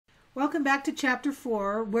Welcome back to Chapter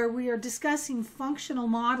 4, where we are discussing functional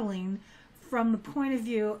modeling from the point of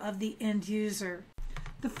view of the end user.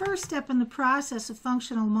 The first step in the process of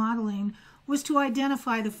functional modeling was to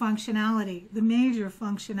identify the functionality, the major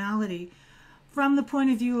functionality, from the point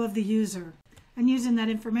of view of the user. And using that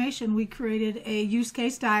information, we created a use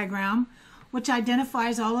case diagram which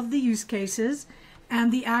identifies all of the use cases and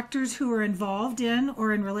the actors who are involved in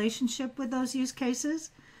or in relationship with those use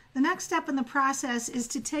cases. The next step in the process is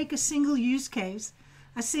to take a single use case,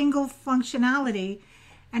 a single functionality,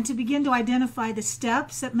 and to begin to identify the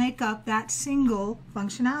steps that make up that single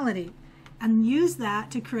functionality, and use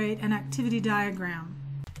that to create an activity diagram.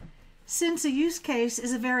 Since a use case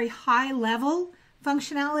is a very high-level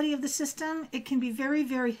functionality of the system, it can be very,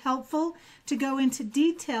 very helpful to go into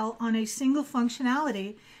detail on a single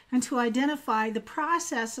functionality and to identify the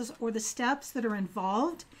processes or the steps that are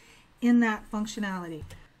involved in that functionality.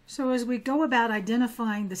 So as we go about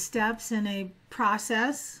identifying the steps in a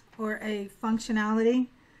process or a functionality,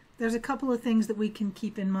 there's a couple of things that we can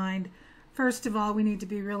keep in mind. First of all, we need to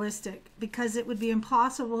be realistic because it would be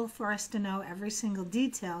impossible for us to know every single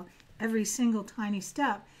detail, every single tiny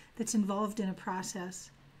step that's involved in a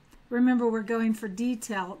process. Remember, we're going for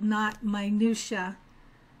detail, not minutia.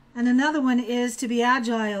 And another one is to be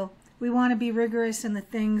agile. We want to be rigorous in the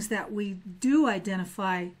things that we do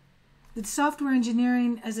identify. The software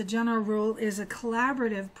engineering, as a general rule, is a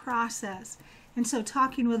collaborative process. And so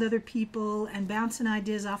talking with other people and bouncing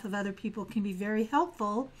ideas off of other people can be very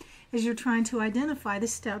helpful as you're trying to identify the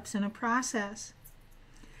steps in a process.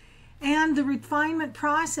 And the refinement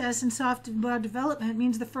process in software development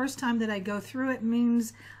means the first time that I go through it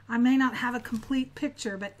means I may not have a complete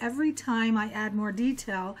picture, but every time I add more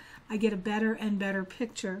detail, I get a better and better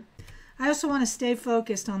picture. I also want to stay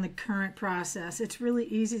focused on the current process. It's really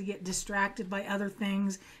easy to get distracted by other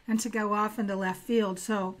things and to go off into left field.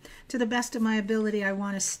 So to the best of my ability, I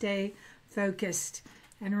want to stay focused.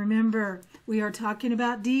 And remember, we are talking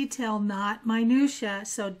about detail, not minutia,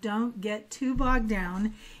 so don't get too bogged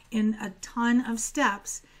down in a ton of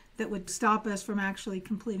steps that would stop us from actually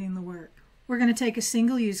completing the work. We're going to take a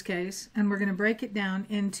single use case and we're going to break it down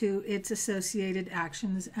into its associated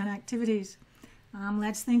actions and activities.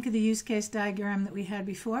 Let's think of the use case diagram that we had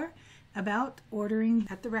before about ordering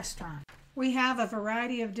at the restaurant. We have a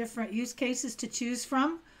variety of different use cases to choose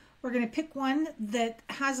from. We're going to pick one that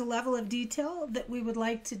has a level of detail that we would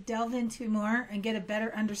like to delve into more and get a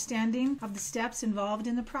better understanding of the steps involved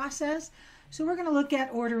in the process. So we're going to look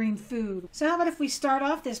at ordering food. So how about if we start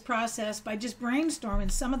off this process by just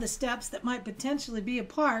brainstorming some of the steps that might potentially be a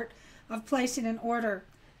part of placing an order.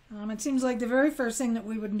 It seems like the very first thing that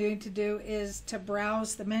we would need to do is to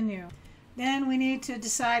browse the menu. Then we need to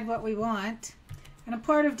decide what we want. And a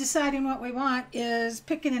part of deciding what we want is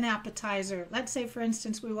picking an appetizer. Let's say, for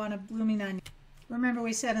instance, we want a blooming onion. Remember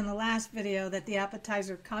we said in the last video that the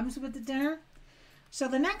appetizer comes with the dinner? So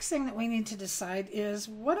the next thing that we need to decide is,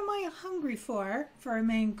 what am I hungry for a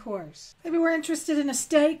main course? Maybe we're interested in a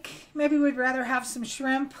steak, maybe we'd rather have some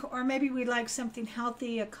shrimp, or maybe we'd like something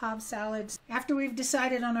healthy, a Cobb salad. After we've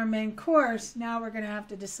decided on our main course, now we're going to have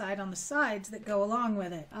to decide on the sides that go along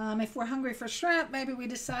with it. If we're hungry for shrimp, maybe we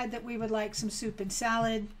decide that we would like some soup and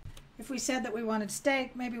salad. If we said that we wanted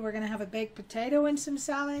steak, maybe we're going to have a baked potato and some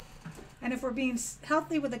salad. And if we're being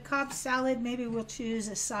healthy with a Cobb salad, maybe we'll choose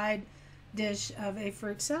a side dish of a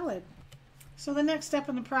fruit salad. So the next step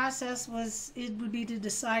in the process would be to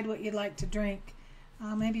decide what you'd like to drink.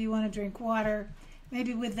 Maybe you want to drink water.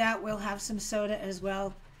 Maybe with that we'll have some soda as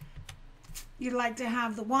well. You'd like to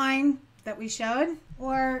have the wine that we showed,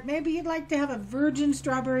 or maybe you'd like to have a virgin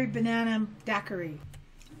strawberry banana daiquiri.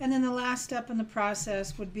 And then the last step in the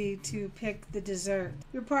process would be to pick the dessert.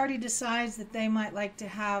 Your party decides that they might like to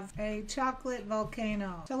have a chocolate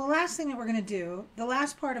volcano. So the last thing that we're going to do, the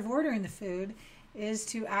last part of ordering the food, is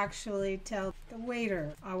to actually tell the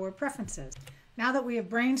waiter our preferences. Now that we have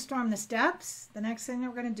brainstormed the steps, the next thing that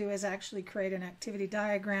we're going to do is actually create an activity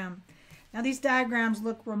diagram. Now these diagrams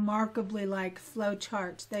look remarkably like flow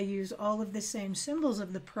charts. They use all of the same symbols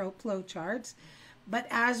of the flow charts. But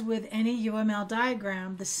as with any UML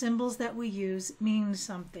diagram, the symbols that we use mean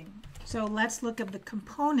something. So let's look at the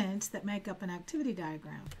components that make up an activity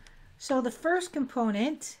diagram. So the first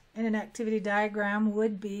component in an activity diagram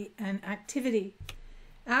would be an activity.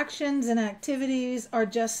 Actions and activities are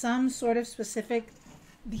just some sort of specific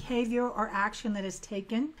behavior or action that is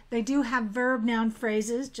taken. They do have verb-noun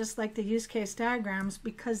phrases, just like the use case diagrams,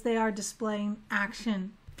 because they are displaying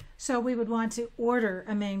action. So we would want to order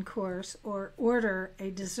a main course or order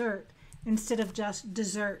a dessert instead of just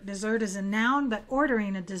dessert. Dessert is a noun, but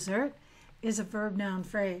ordering a dessert is a verb-noun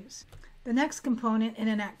phrase. The next component in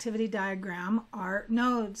an activity diagram are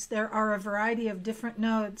nodes. There are a variety of different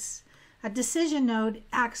nodes. A decision node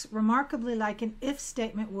acts remarkably like an if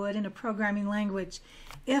statement would in a programming language.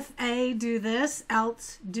 If A, do this,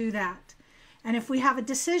 else do that. And if we have a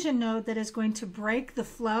decision node that is going to break the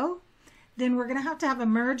flow, then we're going to have a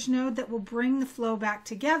merge node that will bring the flow back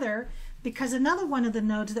together, because another one of the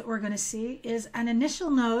nodes that we're going to see is an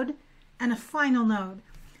initial node and a final node.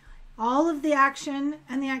 All of the action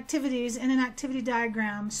and the activities in an activity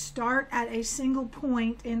diagram start at a single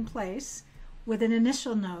point in place with an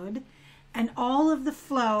initial node, and all of the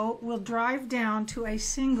flow will drive down to a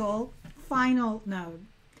single final node.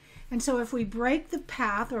 And so if we break the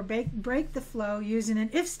path or break the flow using an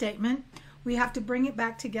if statement, we have to bring it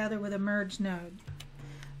back together with a merge node.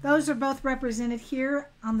 Those are both represented here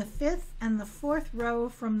on the 5th and the 4th row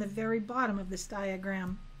from the very bottom of this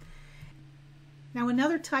diagram. Now,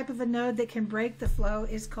 another type of a node that can break the flow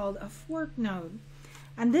is called a fork node.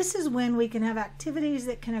 And this is when we can have activities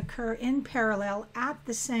that can occur in parallel at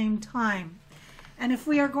the same time. And if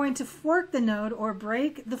we are going to fork the node or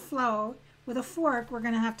break the flow with a fork, we're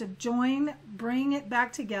going to have to bring it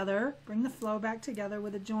back together, bring the flow back together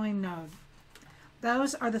with a join node.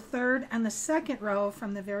 Those are the 3rd and the 2nd row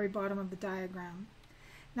from the very bottom of the diagram.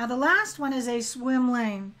 Now, the last one is a swim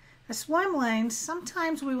lane. A swim lane,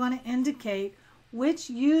 sometimes we want to indicate which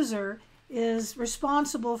user is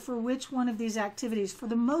responsible for which one of these activities. For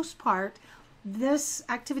the most part, this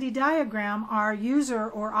activity diagram are user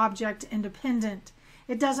or object independent.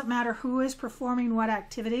 It doesn't matter who is performing what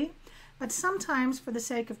activity, but sometimes for the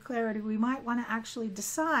sake of clarity, we might want to actually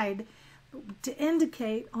decide to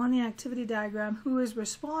indicate on the activity diagram who is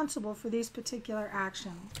responsible for these particular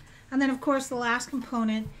actions. And then, of course, the last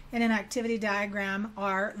component in an activity diagram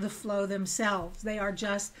are the flow themselves. They are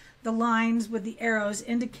just the lines with the arrows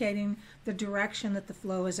indicating the direction that the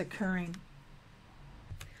flow is occurring.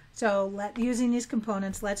 So using these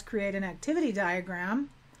components, let's create an activity diagram,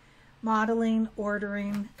 modeling,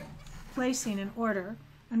 ordering, placing in order.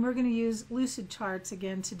 And we're going to use Lucidcharts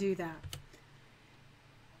again to do that.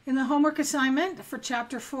 In the homework assignment for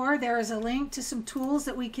Chapter 4, there is a link to some tools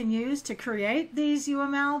that we can use to create these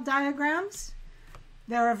UML diagrams.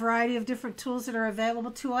 There are a variety of different tools that are available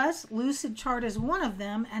to us. Lucidchart is one of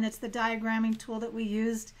them, and it's the diagramming tool that we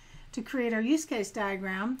used to create our use case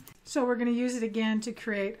diagram. So we're going to use it again to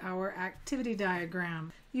create our activity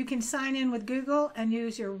diagram. You can sign in with Google and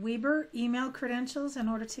use your Weber email credentials in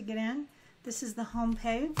order to get in. This is the home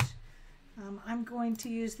page. I'm going to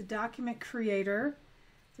use the document creator,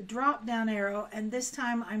 the drop down arrow, and this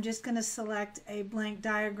time I'm just going to select a blank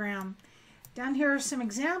diagram. Down here are some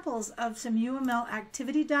examples of some UML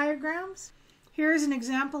activity diagrams. Here's an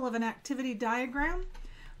example of an activity diagram.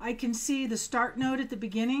 I can see the start node at the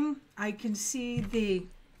beginning. I can see the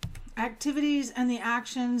activities and the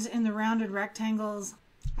actions in the rounded rectangles.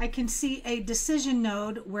 I can see a decision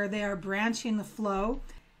node where they are branching the flow,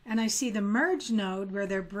 and I see the merge node where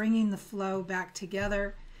they're bringing the flow back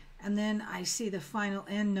together. And then I see the final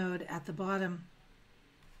end node at the bottom.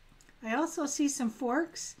 I also see some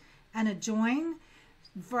forks and a join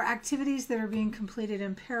for activities that are being completed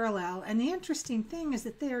in parallel. And the interesting thing is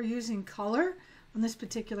that they are using color on this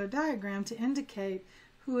particular diagram to indicate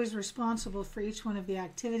who is responsible for each one of the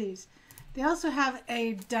activities. They also have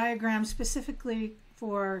a diagram specifically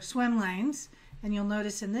for swim lanes. And you'll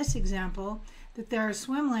notice in this example that there are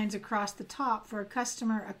swim lanes across the top for a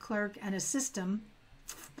customer, a clerk, and a system.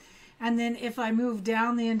 And then if I move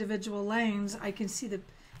down the individual lanes, I can see the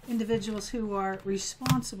individuals who are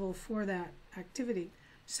responsible for that activity.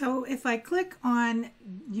 So if I click on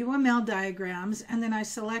UML diagrams and then I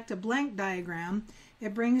select a blank diagram,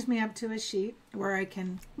 it brings me up to a sheet where I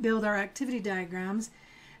can build our activity diagrams.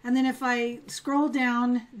 And then if I scroll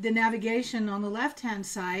down the navigation on the left-hand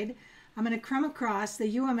side, I'm going to come across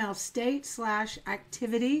the UML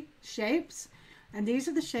state/activity shapes. And these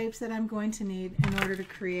are the shapes that I'm going to need in order to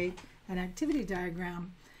create an activity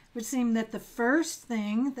diagram. It would seem that the first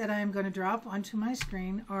thing that I'm going to drop onto my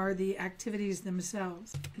screen are the activities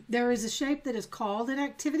themselves. There is a shape that is called an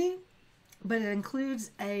activity, but it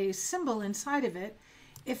includes a symbol inside of it.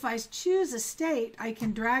 If I choose a state, I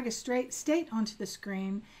can drag a straight state onto the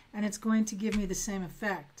screen and it's going to give me the same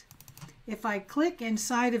effect. If I click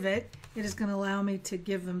inside of it, it is going to allow me to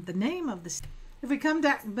give them the name of the state. If we come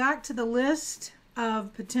back to the list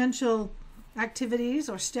of potential activities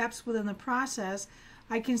or steps within the process,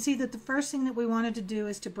 I can see that the first thing that we wanted to do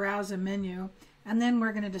is to browse a menu, and then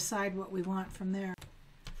we're going to decide what we want from there.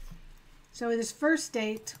 So this first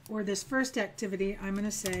state or this first activity, I'm going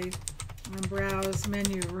to say browse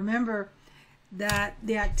menu. Remember, that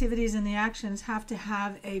the activities and the actions have to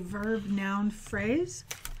have a verb-noun phrase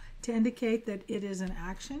to indicate that it is an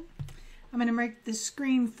action. I'm going to make the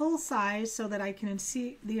screen full size so that I can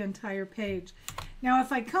see the entire page. Now,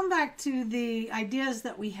 if I come back to the ideas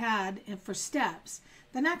that we had for steps,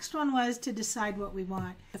 the next one was to decide what we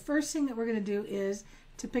want. The first thing that we're going to do is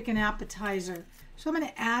to pick an appetizer. So I'm going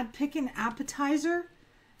to add pick an appetizer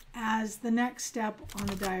as the next step on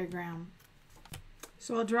the diagram.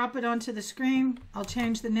 So I'll drop it onto the screen. I'll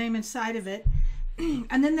change the name inside of it.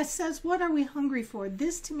 And then this says, what are we hungry for?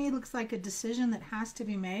 This to me looks like a decision that has to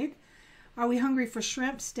be made. Are we hungry for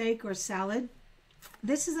shrimp, steak, or salad?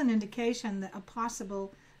 This is an indication that a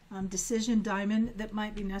possible decision diamond that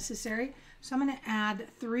might be necessary. So I'm going to add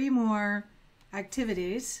 3 more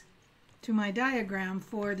activities to my diagram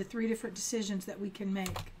for the 3 different decisions that we can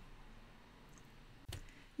make.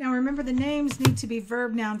 Now remember, the names need to be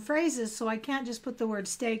verb-noun phrases, so I can't just put the word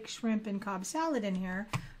steak, shrimp, and Cobb salad in here.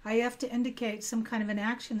 I have to indicate some kind of an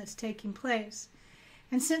action that's taking place.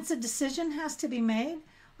 And since a decision has to be made,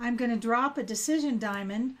 I'm going to drop a decision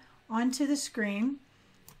diamond onto the screen,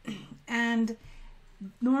 and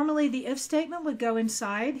normally the if statement would go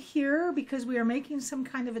inside here because we are making some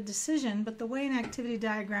kind of a decision, but the way an activity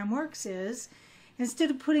diagram works is instead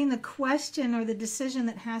of putting the question or the decision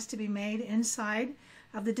that has to be made inside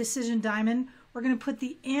of the decision diamond, we're going to put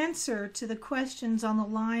the answer to the questions on the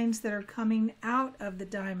lines that are coming out of the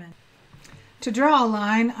diamond. To draw a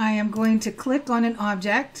line, I am going to click on an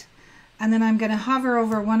object, and then I'm going to hover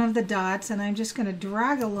over one of the dots, and I'm just going to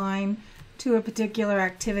drag a line to a particular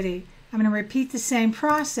activity. I'm going to repeat the same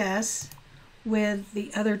process with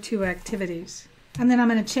the other 2 activities. And then I'm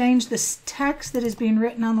going to change the text that is being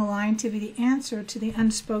written on the line to be the answer to the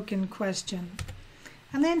unspoken question.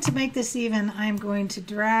 And then to make this even, I'm going to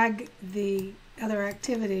drag the other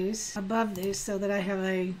activities above these so that I have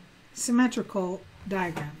a symmetrical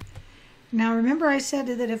diagram. Now remember, I said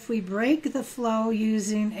that if we break the flow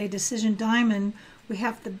using a decision diamond, we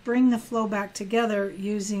have to bring the flow back together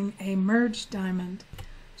using a merge diamond.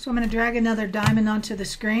 So I'm going to drag another diamond onto the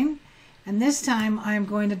screen, and this time I'm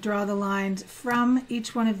going to draw the lines from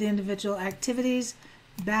each one of the individual activities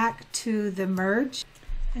back to the merge.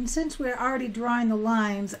 And since we're already drawing the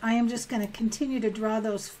lines, I am just going to continue to draw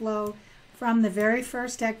those flow from the very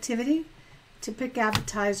first activity to pick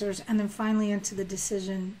appetizers, and then finally into the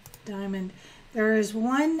decision diamond. There is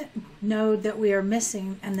one node that we are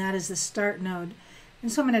missing, and that is the start node.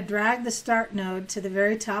 And so I'm going to drag the start node to the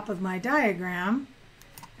very top of my diagram,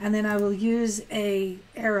 and then I will use a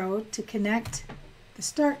arrow to connect the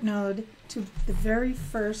start node to the very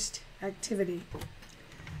first activity.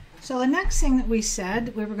 So the next thing that we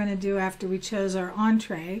said we were going to do after we chose our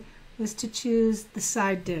entree was to choose the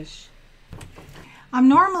side dish.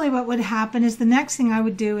 Normally what would happen is the next thing I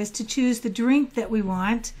would do is to choose the drink that we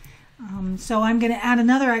want. So I'm going to add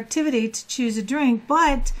another activity to choose a drink,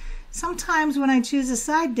 but sometimes when I choose a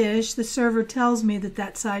side dish, the server tells me that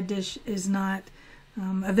that side dish is not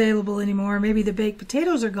available anymore. Maybe the baked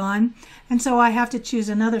potatoes are gone, and so I have to choose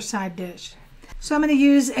another side dish. So I'm going to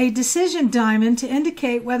use a decision diamond to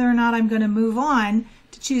indicate whether or not I'm going to move on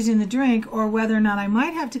to choosing the drink, or whether or not I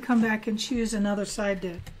might have to come back and choose another side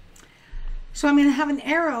dish. So I'm going to have an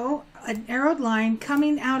arrowed line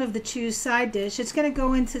coming out of the choose side dish. It's going to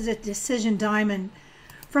go into the decision diamond.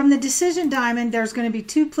 From the decision diamond, there's going to be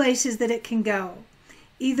 2 places that it can go.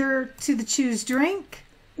 Either to the choose drink,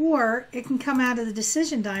 or it can come out of the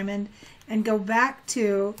decision diamond and go back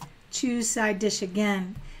to choose side dish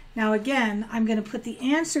again. Now again, I'm going to put the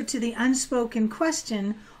answer to the unspoken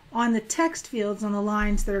question on the text fields on the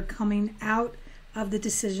lines that are coming out of the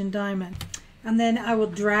decision diamond. And then I will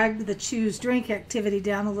drag the choose drink activity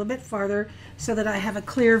down a little bit farther so that I have a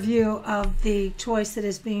clear view of the choice that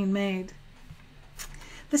is being made.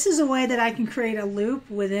 This is a way that I can create a loop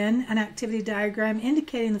within an activity diagram,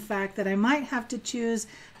 indicating the fact that I might have to choose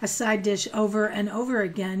a side dish over and over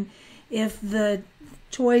again if the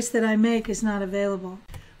choice that I make is not available.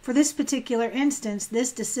 For this particular instance,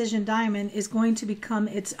 this decision diamond is going to become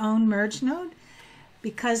its own merge node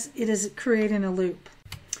because it is creating a loop.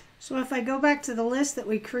 So if I go back to the list that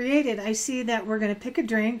we created, I see that we're going to pick a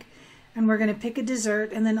drink, and we're going to pick a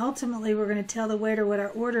dessert, and then ultimately we're going to tell the waiter what our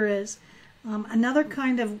order is. Another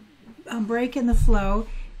kind of break in the flow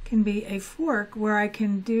can be a fork, where I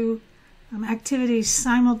can do activities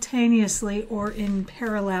simultaneously or in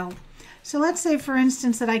parallel. So let's say, for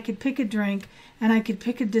instance, that I could pick a drink and I could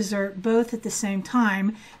pick a dessert both at the same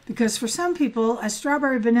time, because for some people a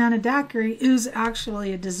strawberry banana daiquiri is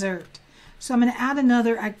actually a dessert. So I'm going to add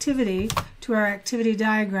another activity to our activity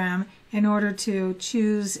diagram in order to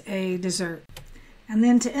choose a dessert. And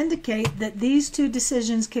then to indicate that these two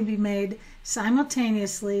decisions can be made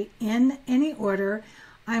simultaneously in any order,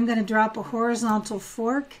 I'm going to drop a horizontal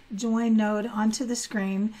fork join node onto the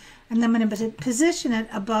screen, and I'm going to position it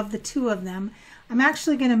above the two of them. I'm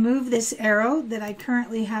actually going to move this arrow that I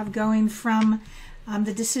currently have going from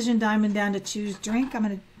the decision diamond down to choose drink. I'm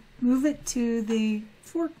going to move it to the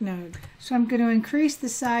fork node. So I'm going to increase the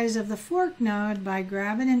size of the fork node by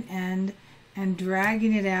grabbing an end and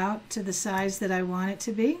dragging it out to the size that I want it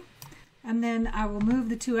to be. And then I will move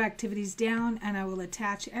the two activities down and I will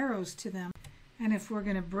attach arrows to them. And if we're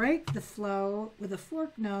going to break the flow with a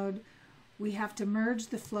fork node, we have to merge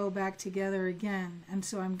the flow back together again. And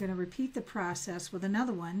so I'm going to repeat the process with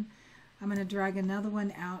another one. I'm going to drag another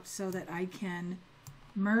one out so that I can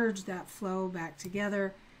merge that flow back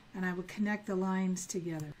together, and I will connect the lines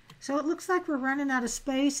together. So it looks like we're running out of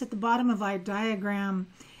space at the bottom of our diagram.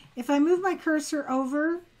 If I move my cursor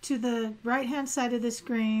over to the right hand side of the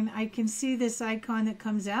screen, I can see this icon that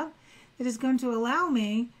comes out. It is going to allow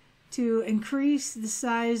me to increase the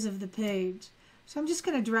size of the page. So I'm just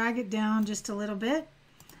going to drag it down just a little bit,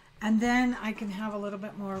 and then I can have a little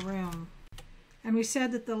bit more room. And we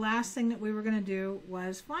said that the last thing that we were going to do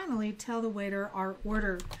was finally tell the waiter our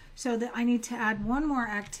order. So that I need to add one more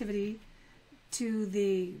activity to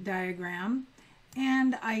the diagram,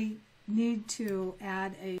 and I need to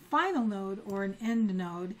add a final node or an end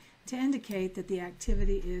node to indicate that the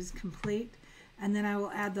activity is complete. And then I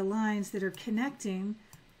will add the lines that are connecting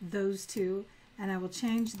those two, and I will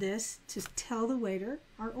change this to tell the waiter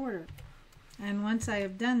our order. And once I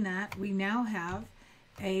have done that, we now have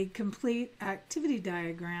a complete activity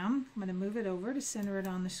diagram. I'm going to move it over to center it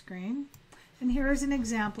on the screen. And here is an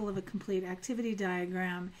example of a complete activity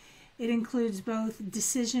diagram. It includes both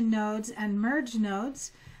decision nodes and merge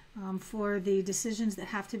nodes for the decisions that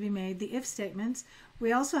have to be made, the if statements.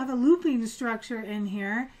 We also have a looping structure in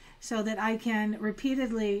here so that I can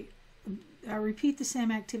repeatedly repeat the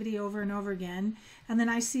same activity over and over again. And then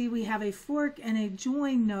I see we have a fork and a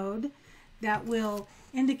join node that will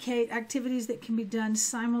indicate activities that can be done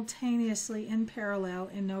simultaneously in parallel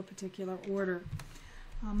in no particular order.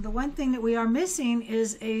 The one thing that we are missing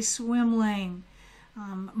is a swim lane.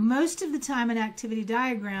 Most of the time an activity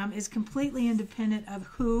diagram is completely independent of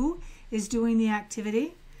who is doing the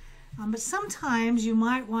activity, but sometimes you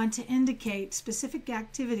might want to indicate specific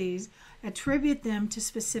activities, attribute them to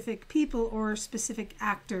specific people or specific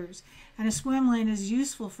actors, and a swim lane is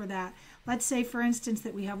useful for that. Let's say, for instance,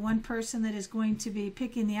 that we have one person that is going to be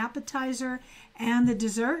picking the appetizer and the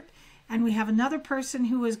dessert, and we have another person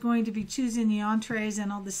who is going to be choosing the entrees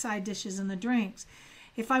and all the side dishes and the drinks.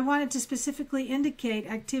 If I wanted to specifically indicate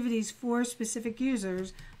activities for specific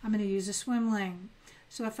users, I'm going to use a swim lane.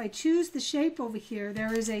 So if I choose the shape over here,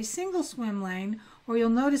 there is a single swim lane, or you'll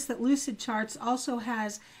notice that Lucidcharts also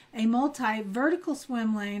has a multi-vertical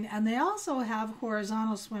swim lane, and they also have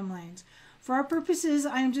horizontal swim lanes. For our purposes,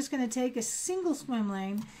 I am just going to take a single swim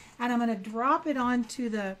lane and I'm going to drop it onto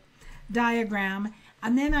the diagram,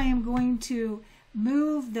 and then I am going to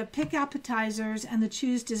move the pick appetizers and the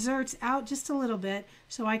choose desserts out just a little bit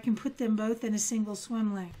so I can put them both in a single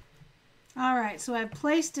swim lane. Alright, so I've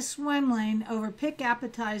placed a swim lane over pick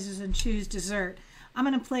appetizers and choose dessert. I'm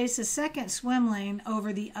going to place a second swim lane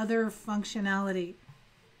over the other functionality.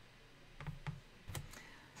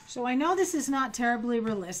 So I know this is not terribly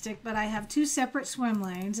realistic, but I have two separate swim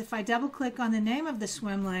lanes. If I double click on the name of the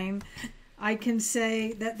swim lane, I can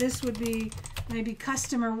say that this would be maybe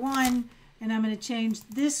customer 1, and I'm going to change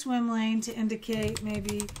this swim lane to indicate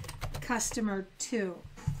maybe customer 2.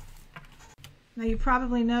 Now you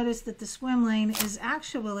probably noticed that the swim lane is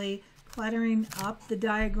actually cluttering up the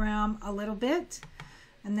diagram a little bit,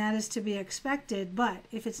 and that is to be expected. But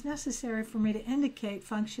if it's necessary for me to indicate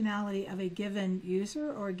functionality of a given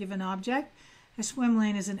user or a given object, a swim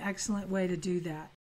lane is an excellent way to do that.